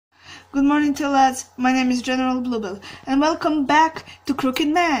Good morning to lads, my name is General Bluebell, and welcome back to Crooked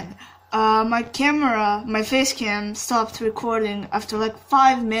Man. My face cam stopped recording after like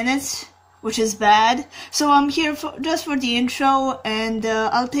 5 minutes, which is bad, so I'm here just for the intro, and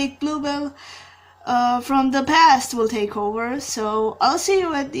I'll take Bluebell from the past will take over, so I'll see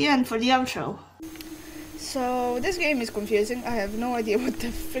you at the end for the outro. So this game is confusing. I have no idea what the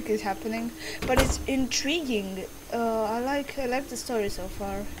frick is happening, but it's intriguing. I like the story so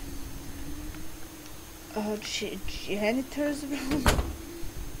far. Janitor's room.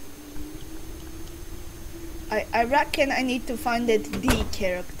 I reckon I need to find the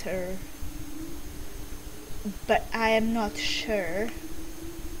character, but I am not sure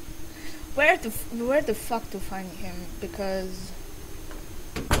where the fuck to find him, because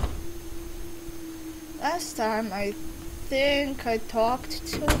last time I think I talked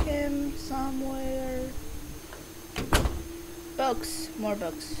to him somewhere. Books, more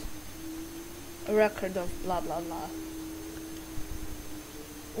books. A record of blah blah blah.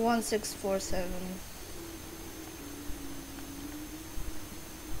 1647.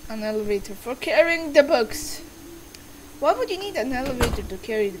 An elevator for carrying the books. Why would you need an elevator to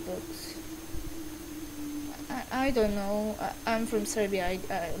carry the books? I don't know. I'm from Serbia.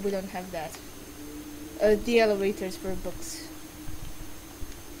 We don't have that. The elevators for books.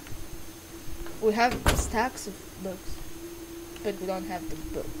 We have stacks of books, but we don't have the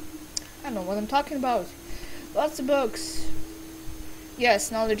book. I don't know what I'm talking about. Lots of books. Yes,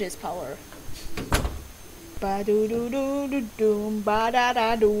 knowledge is power. Ba do do do do doom, ba da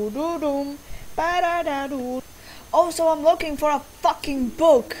da do do doom, ba da da do. Oh, so I'm looking for a fucking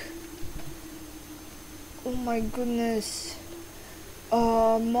book. Oh my goodness.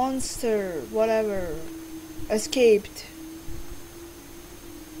 Monster, whatever, escaped.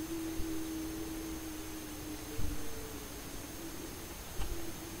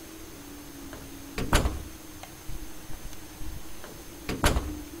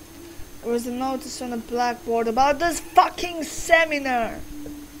 There was a notice on a blackboard about this fucking seminar.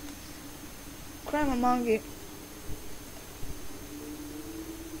 Crime among you.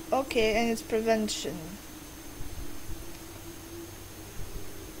 Okay, and its prevention.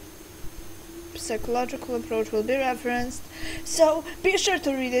 Psychological approach will be referenced, so be sure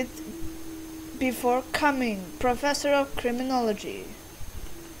to read it before coming. Professor of Criminology.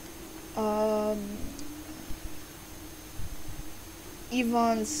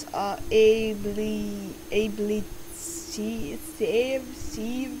 Evans ably save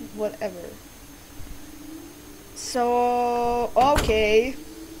whatever. So okay.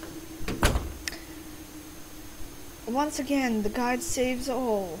 Once again, the guide saves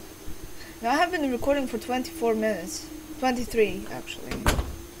all. Now I have been recording for 24 minutes. 23 actually.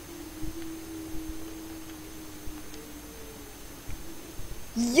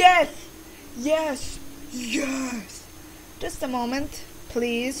 Yes! Yes! Yes! Just a moment,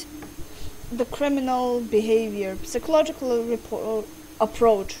 please. The criminal behavior, psychological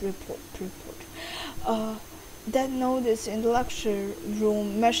approach report. That notice in the lecture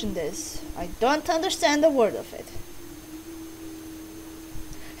room mentioned this. I don't understand a word of it.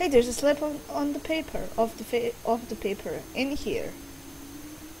 Hey, there's a slip on the paper of the paper in here.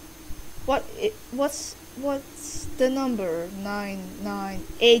 What's the number?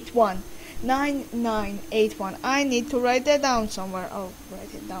 9981. 9981. I need to write that down somewhere. I'll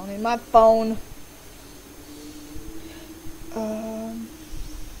write it down in my phone.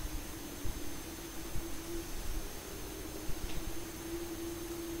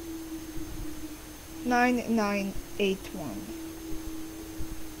 9981.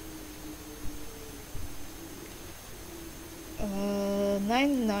 Uh,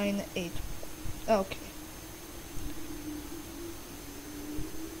 998. Okay.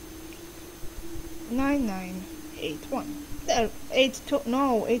 9981. There, 82.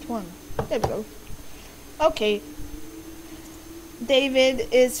 No, 81. There we go. Okay. David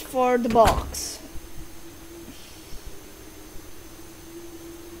is for the box.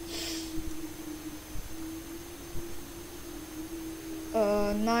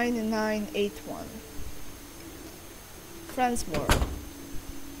 Uh, 9981. Franz Moore.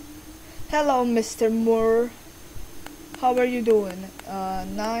 Hello, Mr. Moore. How are you doing?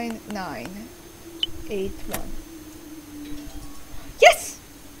 9981. Yes!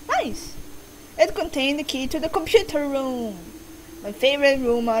 Nice! It contained the key to the computer room. My favorite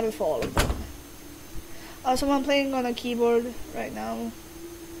room out of all of them. Also, I'm playing on a keyboard right now,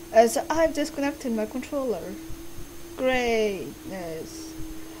 as I've disconnected my controller. Greatness.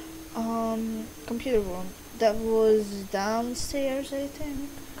 Computer room. That was downstairs, I think.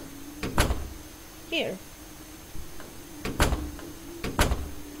 Here.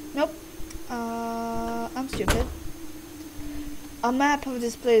 Nope. stupid. A map of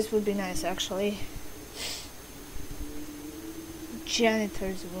this place would be nice, actually.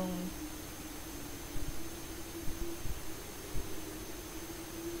 Janitor's room.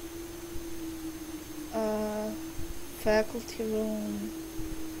 Faculty room.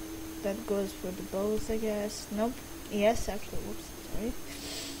 That goes for the bows, I guess. Nope. Yes, actually. Whoops. Sorry.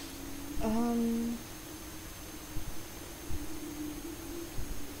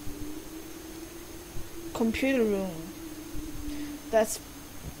 Computer room. That's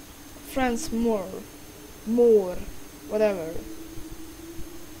France more, whatever.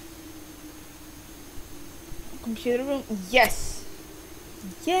 Computer room. Yes.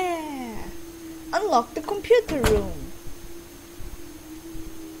 Yeah. Unlock the computer room.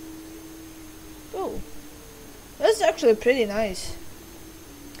 Oh, that's actually pretty nice.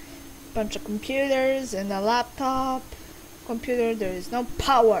 Bunch of computers and a laptop. Computer, there is no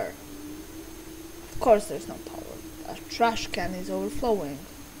power. Of course there's no power. A trash can is overflowing.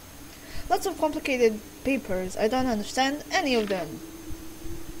 Lots of complicated papers. I don't understand any of them.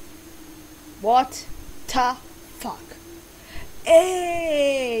 What the fuck?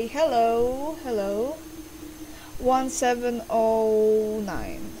 Hey, hello, hello.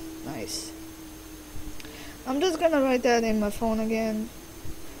 1709. Nice. I'm just gonna write that in my phone again.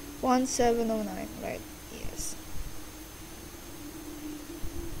 1709, right? Yes.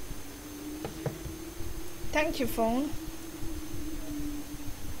 Thank you, phone.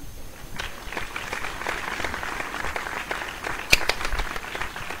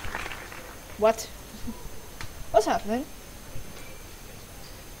 What? What's happening?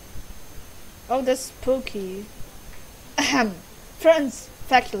 Oh, that's spooky. Ahem. Friends,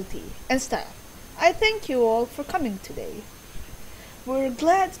 faculty, and staff, I thank you all for coming today. We're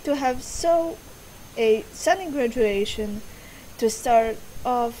glad to have a sunny graduation to start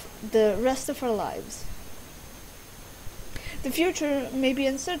off the rest of our lives. The future may be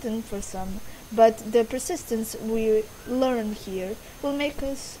uncertain for some, but the persistence we learn here will make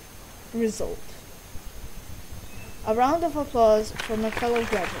us result. A round of applause for my fellow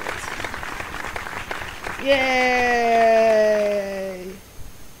graduates. Yay!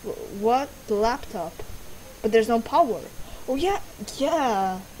 What? The laptop? But there's no power. Oh yeah,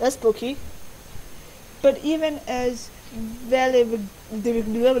 that's spooky. But even as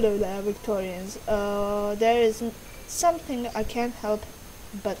Victorians, there is something I can't help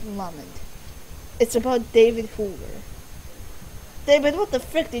but lament. It's about David Hoover. David, what the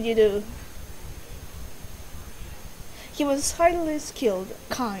frick did you do? He was highly skilled,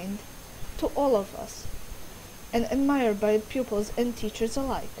 kind to all of us, and admired by pupils and teachers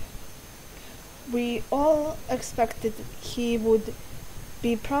alike. We all expected he would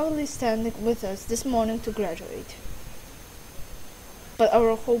be proudly standing with us this morning to graduate. But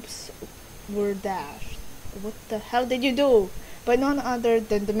our hopes were dashed. What the hell did you do? By none other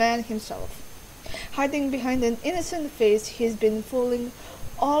than the man himself. Hiding behind an innocent face, he's been fooling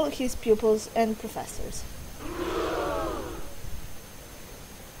all his pupils and professors.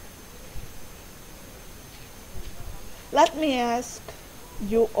 Let me ask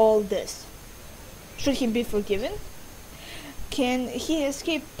you all this. Should he be forgiven? Can he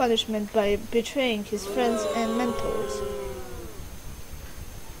escape punishment by betraying his friends and mentors?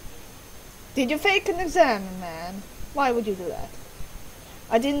 Did you fake an exam, man? Why would you do that?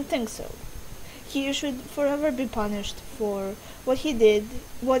 I didn't think so. He should forever be punished for what he did,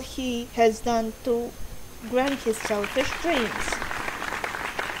 what he has done to grant his selfish dreams.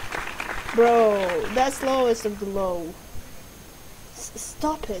 Bro, that's lowest of the low.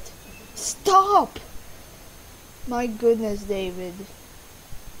 Stop it. Stop! My goodness, David.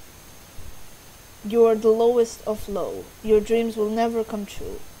 You are the lowest of low. Your dreams will never come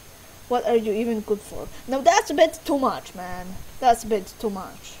true. What are you even good for? Now that's a bit too much, man. That's a bit too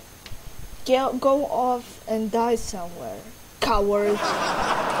much. Go off and die somewhere. Coward.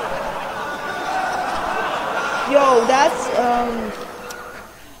 Yo, that's,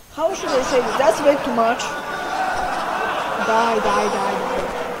 how should I say this? That's a bit too much. Die.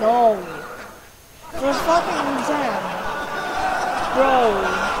 No. For a fucking exam.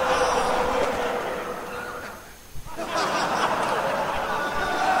 Bro.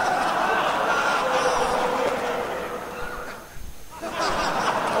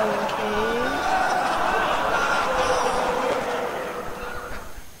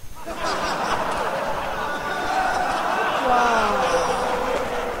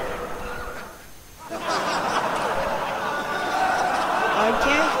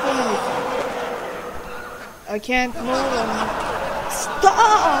 I can't move and...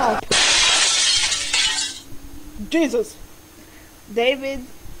 Stop! Jesus! David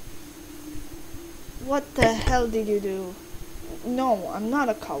What the hell did you do? No, I'm not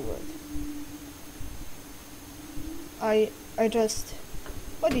a coward. I just...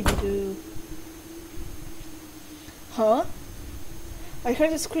 What did you do? Huh? I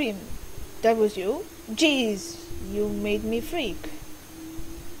heard a scream. That was you? Jeez, you made me freak.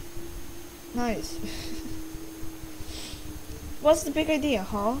 Nice. What's the big idea,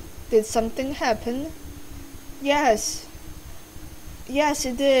 huh? Did something happen? Yes. Yes,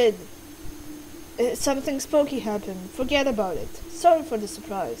 it did. Something spooky happened. Forget about it. Sorry for the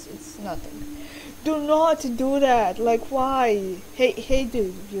surprise. It's nothing. Do not do that. Like, why? Hey,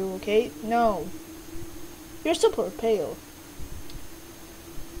 dude, you okay? No. You're super pale.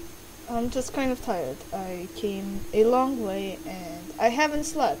 I'm just kind of tired. I came a long way and I haven't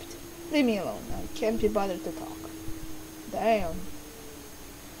slept. Leave me alone. I can't be bothered to talk. Damn.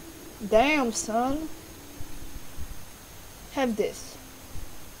 Damn, son. Have this.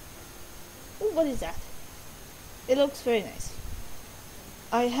 Ooh, what is that? It looks very nice.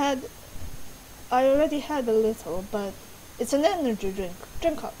 I already had a little, but it's an energy drink.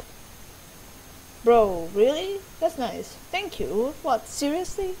 Drink up. Bro, really? That's nice. Thank you. What,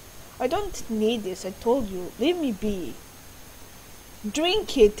 seriously? I don't need this, I told you. Leave me be.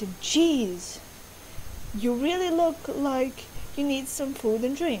 Drink it, jeez. You really look like you need some food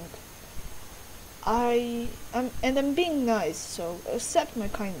and drink. I'm being nice, so accept my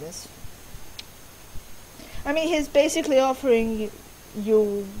kindness. I mean, he's basically offering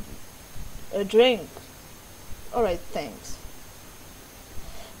you a drink. Alright, thanks.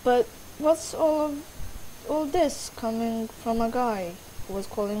 But what's all this coming from a guy who was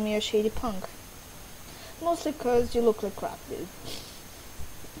calling me a shady punk? Mostly 'cause you look like crap, dude.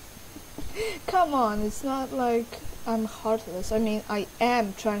 Come on, it's not like I'm heartless. I mean, I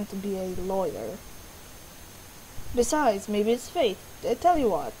am trying to be a lawyer. Besides, maybe it's fate. I tell you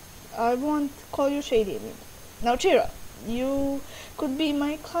what, I won't call you shady. Now cheer up. You could be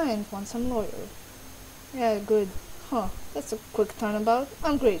my client once I'm lawyer. Yeah, good. Huh, that's a quick turnabout.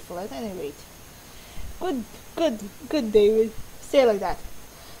 I'm grateful at any rate. Good, David. Stay like that.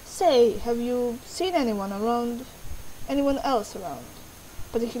 Say, have you seen anyone else around?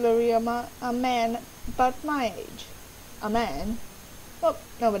 Particularly a man about my age. A man? Oh,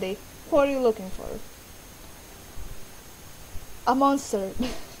 nobody. Who are you looking for? A monster.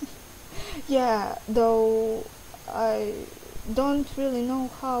 Yeah, though I don't really know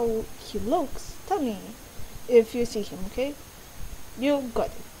how he looks. Tell me if you see him, okay? You got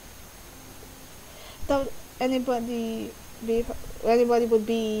it. Doubt anybody would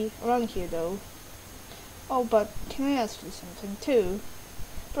be around here, though. Oh, but can I ask you something too?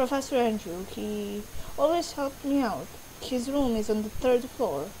 Professor Andrew, he always helped me out. His room is on the 3rd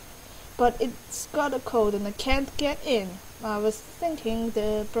floor, but it's got a code and I can't get in. I was thinking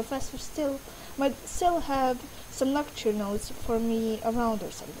the professor might still have some lecture notes for me around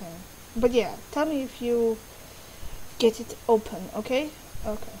or something. But yeah, tell me if you get it open, okay?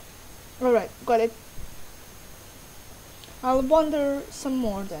 Okay. Alright, got it. I'll wander some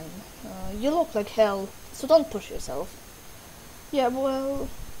more then. You look like hell, so don't push yourself. Yeah, well,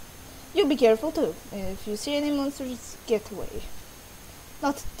 you be careful too. If you see any monsters, get away.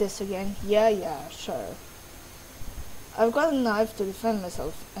 Not this again. Yeah, sure. I've got a knife to defend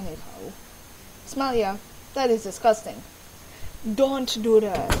myself anyhow. Smell, yeah, that is disgusting. Don't do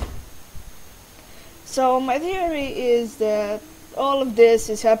that. So my theory is that all of this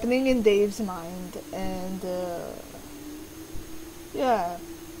is happening in Dave's mind, and yeah.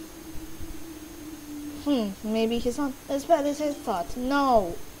 Maybe he's not as bad as I thought.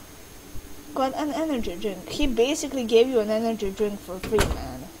 No. Got an energy drink. He basically gave you an energy drink for free,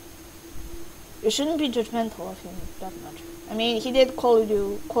 man. You shouldn't be judgmental of him that much. I mean, he did call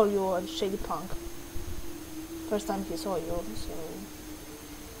you a shady punk. First time he saw you, so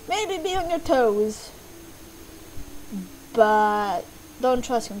maybe be on your toes. But don't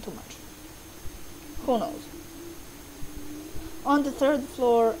trust him too much. Who knows? On the 3rd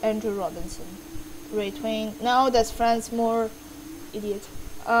floor, Andrew Robinson. Ray Twain. No, that's Franz Moore. Idiot.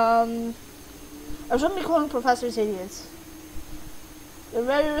 I shouldn't be calling professors idiots. They're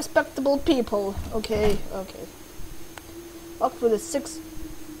very respectable people. Okay. Walked with a 6.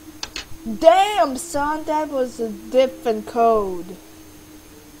 Damn, son, that was a different code.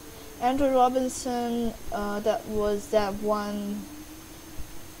 Andrew Robinson, that was that one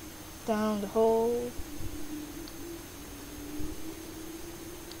down the hole.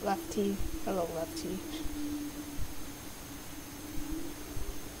 Lefty. Hello, Lefty.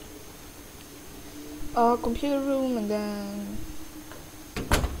 Computer room, and then...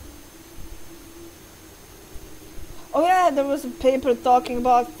 Oh yeah, there was a paper talking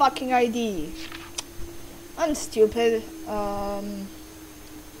about fucking ID. I'm stupid.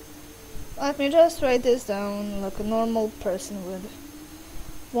 Let me just write this down like a normal person would.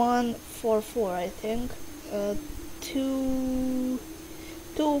 144, I think. 2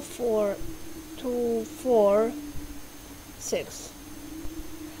 4 2 4 6.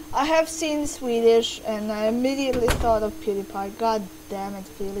 I have seen Swedish and I immediately thought of PewDiePie. God damn it,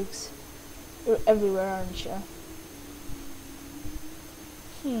 Felix. You're everywhere, aren't you?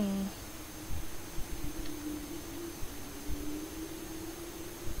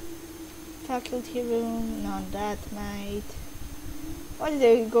 Faculty room, not that, mate. Why did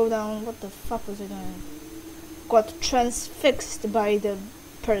I go down? What the fuck was I doing? Got transfixed by the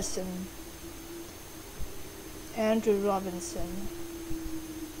person. Andrew Robinson.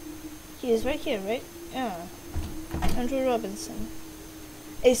 He is right here, right? Yeah. Andrew Robinson.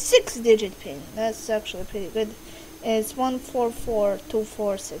 A 6-digit pin. That's actually pretty good. It's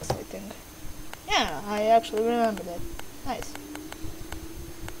 144246, I think. Yeah, I actually remember that. Nice.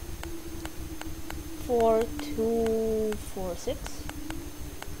 4246.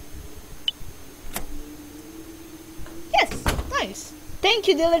 Yes, nice. Thank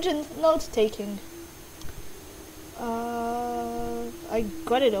you, diligent note taking. I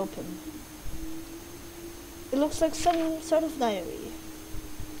got it open. It looks like some sort of diary.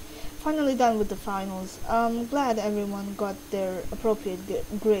 Finally done with the finals. I'm glad everyone got their appropriate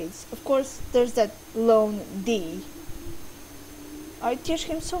grades. Of course, there's that lone D. I teach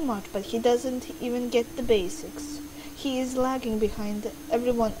him so much, but he doesn't even get the basics. He is lagging behind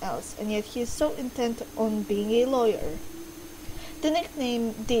everyone else, and yet he is so intent on being a lawyer. The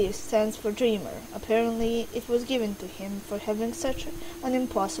nickname D stands for Dreamer. Apparently, it was given to him for having such an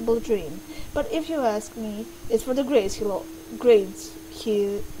impossible dream. But if you ask me, it's for the grades he'll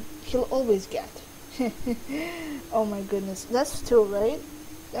always get. Oh my goodness, that's true, right?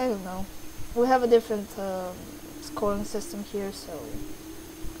 I don't know. We have a different scoring system here, so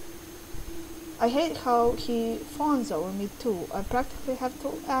I hate how he fawns over me too. I practically have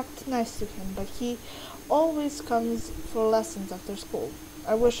to act nice to him, but he always comes for lessons after school.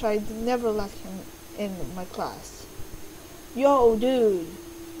 I wish I'd never let him in my class. Yo, dude,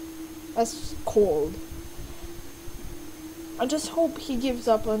 that's cold. I just hope he gives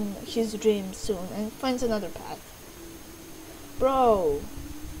up on his dreams soon and finds another path. Bro,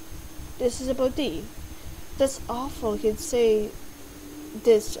 this is about D. That's awful he'd say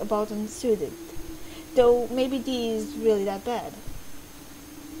this about a student. Though maybe D is really that bad.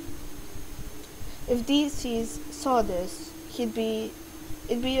 If D saw this, it'd be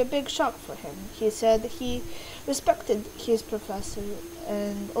a big shock for him. He said he respected his professor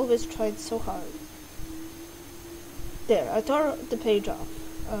and always tried so hard. There, I tore the page off.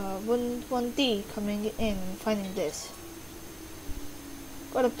 One D coming in and finding this.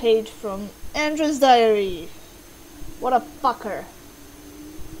 Got a page from Andrew's diary. What a fucker.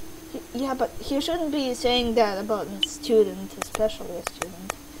 Yeah, but he shouldn't be saying that about a student, especially a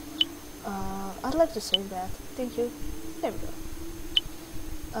student. I'd like to save that. Thank you. There we go.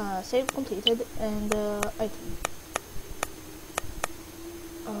 Save completed and item.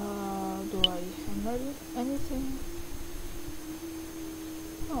 Do I hammer anything?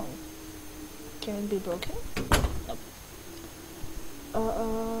 Oh. Can it be broken? Nope.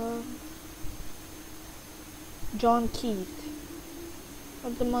 John Keith.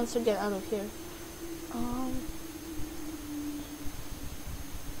 Let the monster get out of here.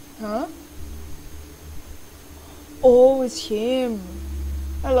 Huh? Oh, it's him.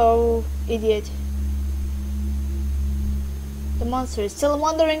 Hello, idiot. The monster is still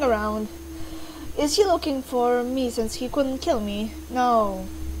wandering around. Is he looking for me since he couldn't kill me? No.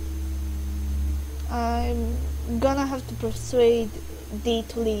 I'm gonna have to persuade D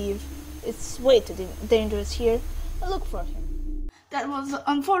to leave. It's way too dangerous here. I'll look for him. That was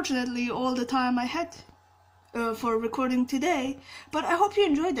unfortunately all the time I had for recording today, but I hope you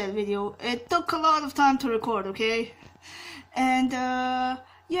enjoyed that video. It took a lot of time to record, okay? And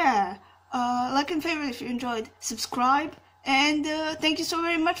yeah, like and favorite if you enjoyed, subscribe, and thank you so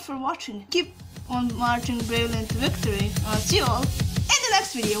very much for watching. Keep on marching bravely into victory. I'll see you all in the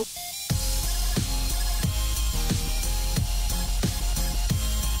next video.